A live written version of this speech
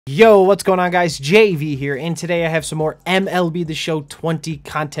Yo, what's going on, guys? JV here, and today I have some more MLB The Show 20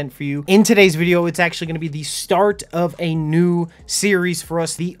 content for you. In today's video, it's actually going to be the start of a new series for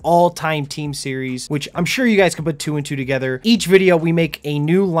us, the all-time team series, which I'm sure you guys can put two and two together. Each video, we make a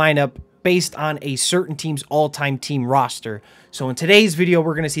new lineup based on a certain team's all-time team roster. So in today's video,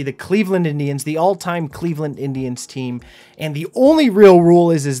 we're going to see the Cleveland Indians, the all-time Cleveland Indians team. And the only real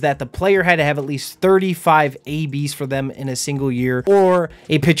rule is that the player had to have at least 35 ABs for them in a single year, or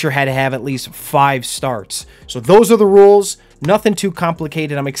a pitcher had to have at least 5 starts. So those are the rules. Nothing too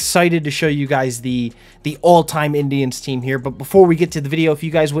complicated. I'm excited to show you guys the all-time Indians team here. But before we get to the video, if you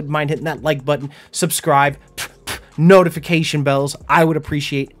guys wouldn't mind hitting that like button, subscribe, notification bells, I would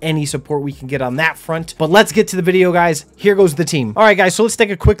appreciate any support we can get on that front. But let's get to the video, guys. Here goes the team. All right, guys, so let's take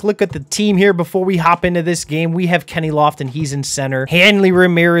a quick look at the team here before we hop into this game. We have Kenny Lofton, he's in center. Hanley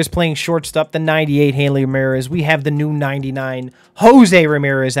Ramirez playing shortstop, the 98 Hanley Ramirez. We have the new 99 Jose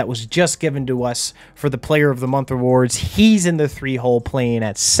Ramirez that was just given to us for the Player of the Month awards. He's in the 3-hole playing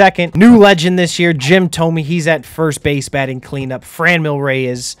at second. New legend this year, Jim Thome, he's at first base batting cleanup. Franmil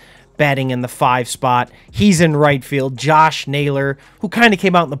Reyes batting in the 5 spot. He's in right field. Josh Naylor, who kind of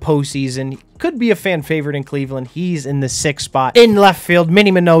came out in the postseason, could be a fan favorite in Cleveland. He's in the 6th spot. In left field,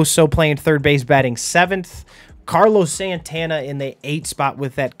 Minnie Minoso playing third base, batting 7th. Carlos Santana in the 8th spot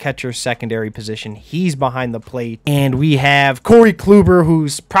with that catcher secondary position. He's behind the plate. And we have Corey Kluber,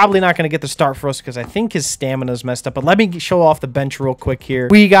 who's probably not going to get the start for us because I think his stamina's messed up. But let me show off the bench real quick here.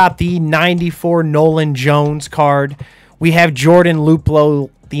 We got the 94 Nolan Jones card. We have Jordan Luplow,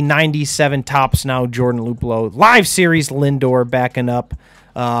 the 97 Topps Now Jordan Luplow. Live Series Lindor backing up.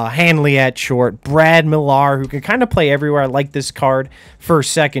 Hanley at short. Brad Millar, who can kind of play everywhere. I like this card.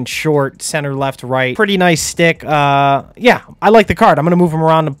 First, second, short, center, left, right. Pretty nice stick. Yeah, I like the card. I'm going to move him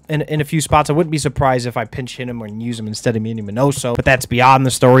around in a few spots. I wouldn't be surprised if I pinch hit him and use him instead of Minnie Minoso, but that's beyond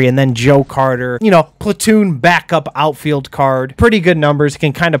the story. And then Joe Carter, you know, platoon backup outfield card. Pretty good numbers.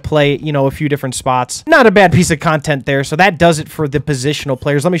 Can kind of play, you know, a few different spots. Not a bad piece of content there. So that does it for the positional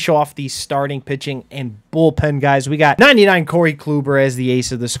players. Let me show off the starting pitching and bullpen guys. We got 99 Corey Kluber as the ace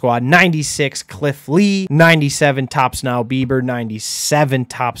of the squad, 96 Cliff Lee, 97 Topps Now Bieber, 97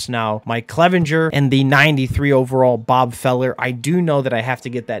 Topps Now Mike Clevenger, and the 93 overall Bob Feller. I do know that I have to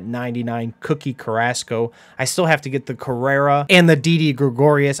get that 99 Cookie Carrasco. I still have to get the Carrera and the Didi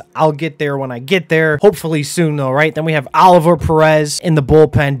Gregorius. I'll get there when I get there, hopefully soon though, right? Then we have Oliver Perez in the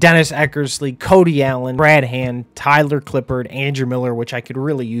bullpen, Dennis Eckersley, Cody Allen, Brad Hand, Tyler Clippard, Andrew Miller, which I could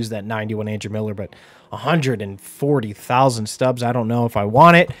really use that 91 Andrew Miller, but 140,000 stubs. I don't know if I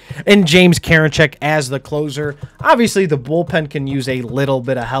want it. And James Karinchak as the closer. Obviously, the bullpen can use a little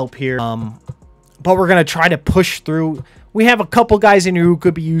bit of help here. But we're going to try to push through. We have a couple guys in here who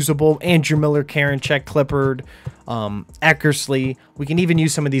could be usable. Andrew Miller, Karinchak, Clippard, Eckersley. We can even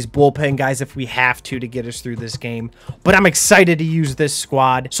use some of these bullpen guys if we have to get us through this game. But I'm excited to use this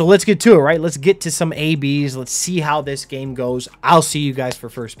squad. So let's get to it, right? Let's get to some ABs. Let's see how this game goes. I'll see you guys for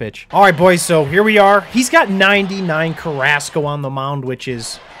first pitch. All right, boys, so here we are. He's got 99 Carrasco on the mound, which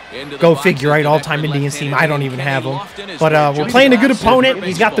is... Go figure, right? All-time Indians team. I don't even have him. But we're playing a good opponent.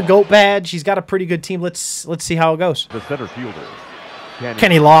 He's got the GOAT badge. He's got a pretty good team. Let's see how it goes. The center fielder,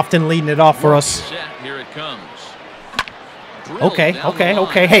 Kenny Lofton leading it off for us. Here it comes. Okay.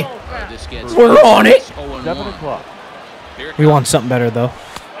 Hey, we're on it. 7 o'clock. We want something better, though.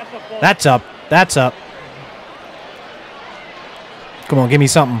 That's up. That's up. Come on, give me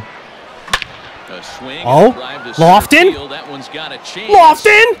something. Oh, Lofton?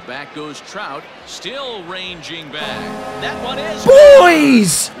 Lofton? Back goes Trout, still ranging back. That one is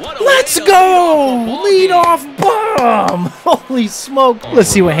boys! Let's go! Lead off bomb! Holy smoke! Let's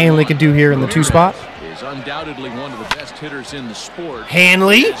see what Hanley can do here in the 2 spot. Is undoubtedly one of the best hitters in the sport.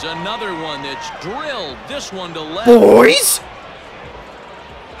 Hanley? There's another one that's drilled. This one to left. Boys!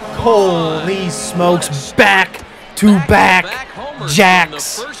 Holy smokes! Back to back.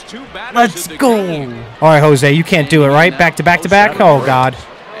 Jacks. Let's go. All right, Jose, you can't do it, right? Back to back to back? Oh, God.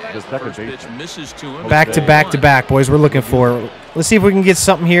 Back to back to back, boys. We're looking for it. Let's see if we can get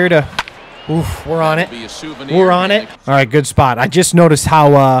something here to... Oof, we're on it. We're on it. All right, good spot. I just noticed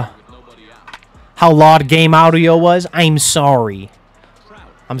how loud game audio was. I'm sorry.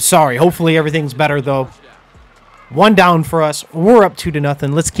 I'm sorry. Hopefully everything's better, though. 1 down for us. We're up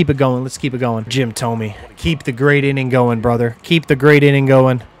 2-0. Let's keep it going. Let's keep it going. Jim Thome, keep the great inning going, brother. Keep the great inning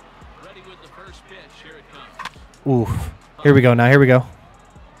going. Oof. Here we go now. Here we go.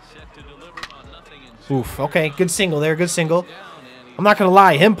 Oof. Okay. Good single there. Good single. I'm not gonna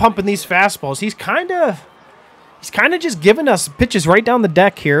lie. Him pumping these fastballs. He's kind of just giving us pitches right down the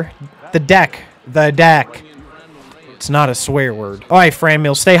deck here. The deck. It's not a swear word. All right, Fran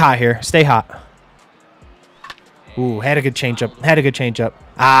Mills, stay hot here. Stay hot. Ooh, had a good changeup. Had a good changeup.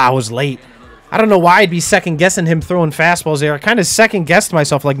 Ah, I was late. I don't know why I'd be second-guessing him throwing fastballs there. I kind of second-guessed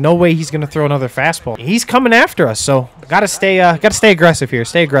myself, like, no way he's going to throw another fastball. He's coming after us, so gotta stay aggressive here.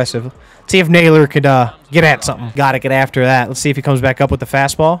 Stay aggressive. Let's see if Naylor could get at something. Gotta get after that. Let's see if he comes back up with the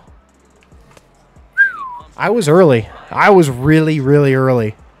fastball. I was early. I was really, really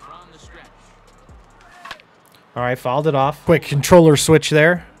early. All right, fouled it off. Quick controller switch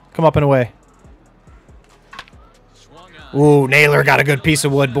there. Come up and away. Ooh, Naylor got a good piece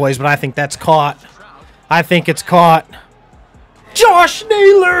of wood, boys, but I think that's caught. I think it's caught. Josh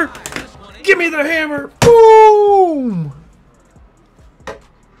Naylor! Give me the hammer. Boom!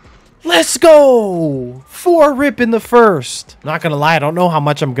 Let's go! 4 rip in the first. Not going to lie, I don't know how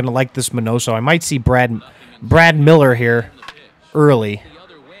much I'm going to like this Minoso. I might see Brad Miller here early.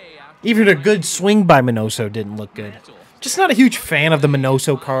 Even a good swing by Minoso didn't look good. Just not a huge fan of the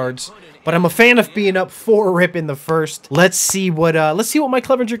Minoso cards. But I'm a fan of being up 4 rip in the first. Let's see what Mike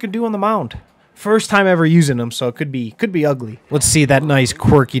Clevenger can do on the mound. First time ever using him, so it could be ugly. Let's see that nice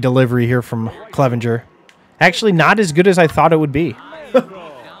quirky delivery here from Clevenger. Actually, not as good as I thought it would be.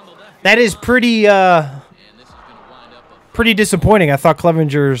 That is pretty disappointing. I thought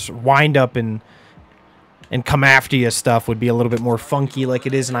Clevenger's wind up and come after you stuff would be a little bit more funky like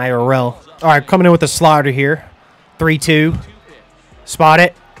it is in IRL. All right, coming in with a slider here. 3-2. Spot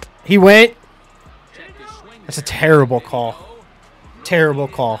it. He went. That's a terrible call. Terrible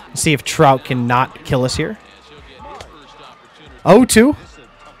call. Let's see if Trout cannot kill us here. 0-2.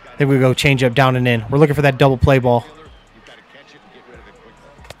 I think we go change up down and in. We're looking for that double play ball.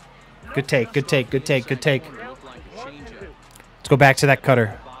 Good take, good take, good take, good take. Let's go back to that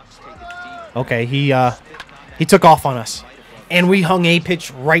cutter. Okay, he took off on us. And we hung a pitch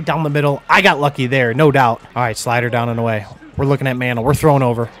right down the middle. I got lucky there, no doubt. All right, slider down and away. We're looking at Mantle. We're throwing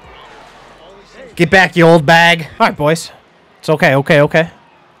over. Get back, you old bag. All right, boys. It's okay, okay, okay.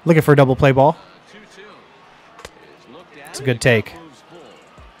 Looking for a double play ball. It's a good take.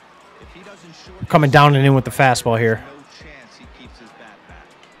 Coming down and in with the fastball here.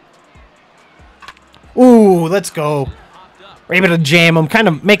 Ooh, let's go. We're able to jam him, kind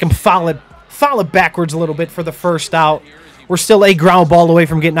of make him foul it backwards a little bit for the first out. We're still a ground ball away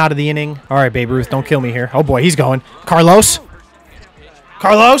from getting out of the inning. All right, Babe Ruth, don't kill me here. Oh, boy, he's going. Carlos?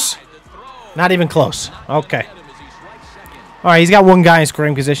 Carlos? Not even close. Okay. All right, he's got one guy in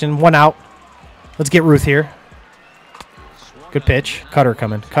scoring position. 1 out. Let's get Ruth here. Good pitch. Cutter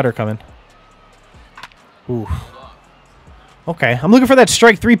coming. Cutter coming. Ooh. Okay, I'm looking for that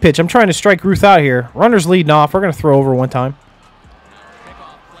strike 3 pitch. I'm trying to strike Ruth out here. Runner's leading off. We're going to throw over one time.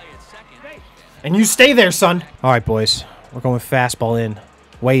 And you stay there, son. All right, boys. We're going with fastball in.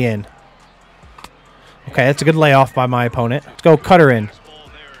 Way in. Okay, that's a good layoff by my opponent. Let's go cutter in.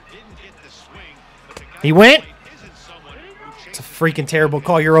 He went. It's a freaking terrible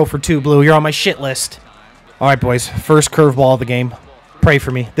call. You're 0 for 2, Blue. You're on my shit list. All right, boys. First curveball of the game. Pray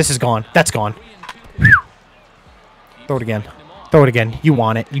for me. This is gone. That's gone. Throw it again. Throw it again. You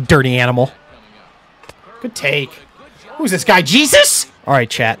want it, you dirty animal. Good take. Who's this guy? Jesus? All right,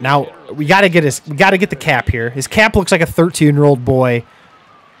 chat. Now we gotta get the cap here. His cap looks like a 13-year-old boy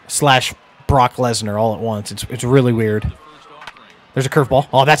 / Brock Lesnar all at once. It's really weird. There's a curveball.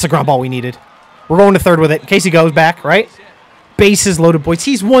 Oh, that's the ground ball we needed. We're going to third with it in case he goes back, right? Bases loaded, boys.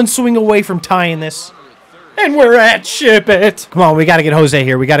 He's one swing away from tying this. And we're at ship it. Come on, we got to get Jose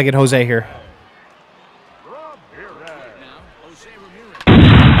here. We got to get Jose here.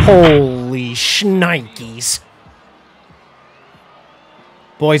 Holy shnikes.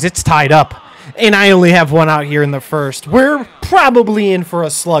 Boys, it's tied up. And I only have 1 out here in the first. We're probably in for a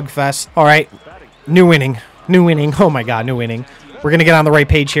slugfest. All right. New inning. New inning. Oh, my God. New inning. We're going to get on the right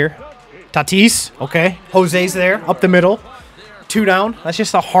page here. Tatis. Okay. Jose's there. Up the middle. 2 down. That's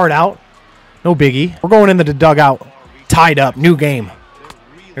just a hard out. No biggie. We're going into the dugout. Tied up. New game.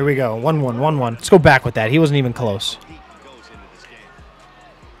 Here we go. 1-1. 1-1. Let's go back with that. He wasn't even close.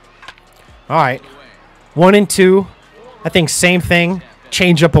 All right. 1 and 2. I think same thing.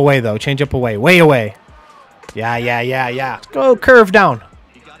 Change up away, though. Change up away. Way away. Yeah. Let's go curve down.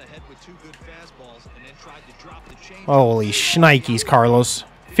 Holy shnikes, Carlos.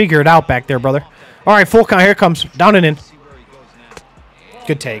 Figure it out back there, brother. All right, full count. Here it comes. Down and in.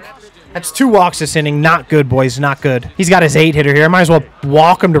 Good take. That's 2 walks this inning. Not good, boys. Not good. He's got his 8-hitter here. I might as well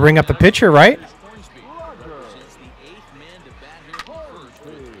walk him to bring up the pitcher, right?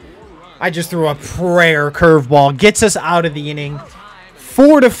 I just threw a prayer curveball. Gets us out of the inning.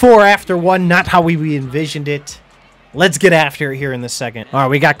 4-4 after 1. Not how we envisioned it. Let's get after it here in the second. All right,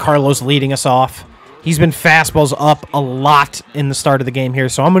 we got Carlos leading us off. He's been fastballs up a lot in the start of the game here,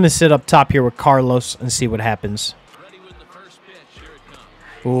 so I'm going to sit up top here with Carlos and see what happens.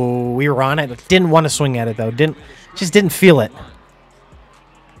 Ooh, we were on it. Didn't want to swing at it, though. Just didn't feel it.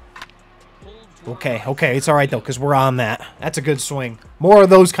 Okay, it's all right, though, because we're on that. That's a good swing. More of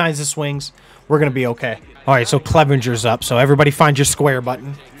those kinds of swings. We're going to be okay. All right, so Clevenger's up, so everybody find your square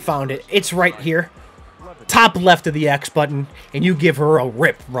button. Found it. It's right here. Top left of the X button, and you give her a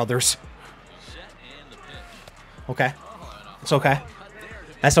rip, brothers. Okay. It's okay.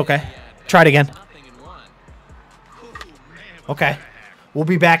 That's okay. Try it again. Okay. We'll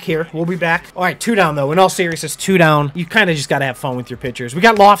be back here. We'll be back. All right, 2 down, though. In all seriousness, 2 down. You kind of just got to have fun with your pitchers. We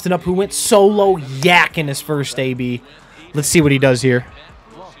got Lofton up, who went solo yak in his first AB. Let's see what he does here.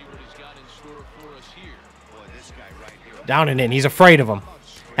 Down and in. He's afraid of him.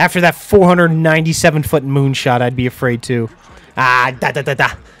 After that 497-foot moonshot, I'd be afraid, too.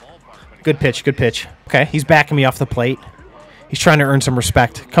 Good pitch, good pitch. Okay, he's backing me off the plate. He's trying to earn some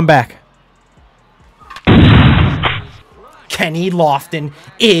respect. Come back. Kenny Lofton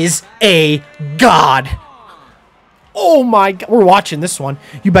is a god. Oh my god. We're watching this one.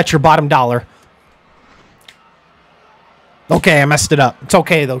 You bet your bottom dollar. Okay, I messed it up. It's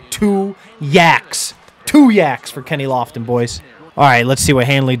okay, though. 2 yaks. 2 yaks for Kenny Lofton, boys. All right, let's see what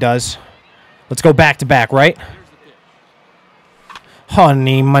Hanley does. Let's go back-to-back, right?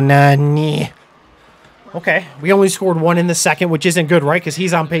 Honey manani. Okay, we only scored 1 in the second, which isn't good, right? Because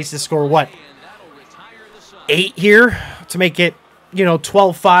he's on pace to score, what? 8 here to make it, you know,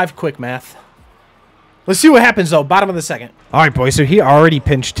 12-5. Quick math. Let's see what happens, though. Bottom of the second. All right, boys. So he already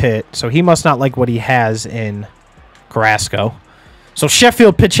pinched hit. So he must not like what he has in Carrasco. So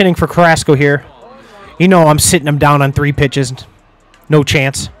Sheffield pitch hitting for Carrasco here. You know I'm sitting him down on 3 pitches. No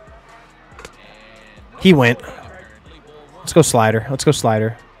chance. He went. Let's go slider. Let's go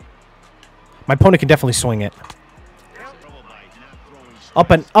slider. My opponent can definitely swing it. Up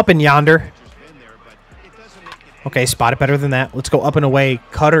and yonder. Okay, spot it better than that. Let's go up and away.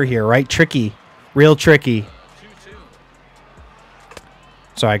 Cutter here, right? Tricky. Real tricky.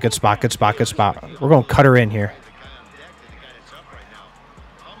 Sorry, good spot, good spot, good spot. We're going cutter in here.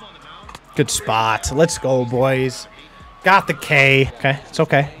 Good spot. Let's go, boys. Got the K. Okay, it's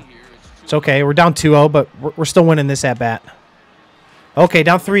okay. It's okay. We're down 2-0, but we're still winning this at-bat. Okay,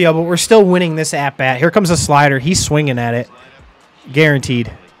 down 3-0, but we're still winning this at-bat. Here comes a slider. He's swinging at it.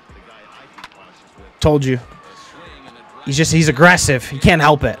 Guaranteed. Told you. He's aggressive. He can't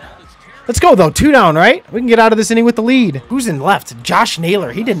help it. Let's go, though. 2 down, right? We can get out of this inning with the lead. Who's in left? Josh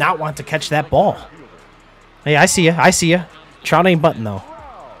Naylor. He did not want to catch that ball. Hey, I see you. I see you. Trout ain't button, though.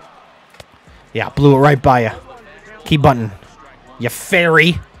 Yeah, blew it right by you. Keep button. You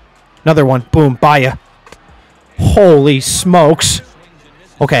fairy. Another one. Boom, by you. Holy smokes.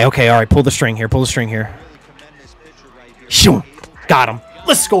 Okay, all right. Pull the string here. Pull the string here. Shoom. Got him.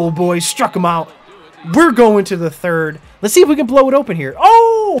 Let's go, boys. Struck him out. We're going to the 3rd. Let's see if we can blow it open here.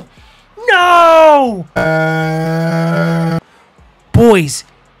 Oh! No! Boys,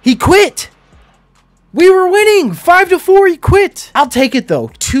 he quit. We were winning. 5-4, he quit. I'll take it,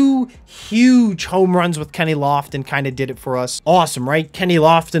 though. 2 huge home runs with Kenny Lofton kind of did it for us. Awesome, right? Kenny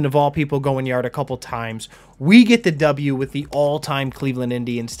Lofton, of all people, going yard a couple times. We get the W with the all-time Cleveland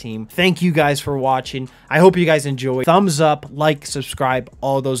Indians team. Thank you guys for watching. I hope you guys enjoyed. Thumbs up, like, subscribe,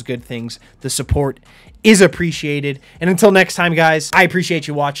 all those good things. The support is appreciated. And until next time, guys, I appreciate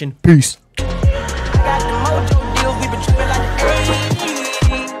you watching. Peace.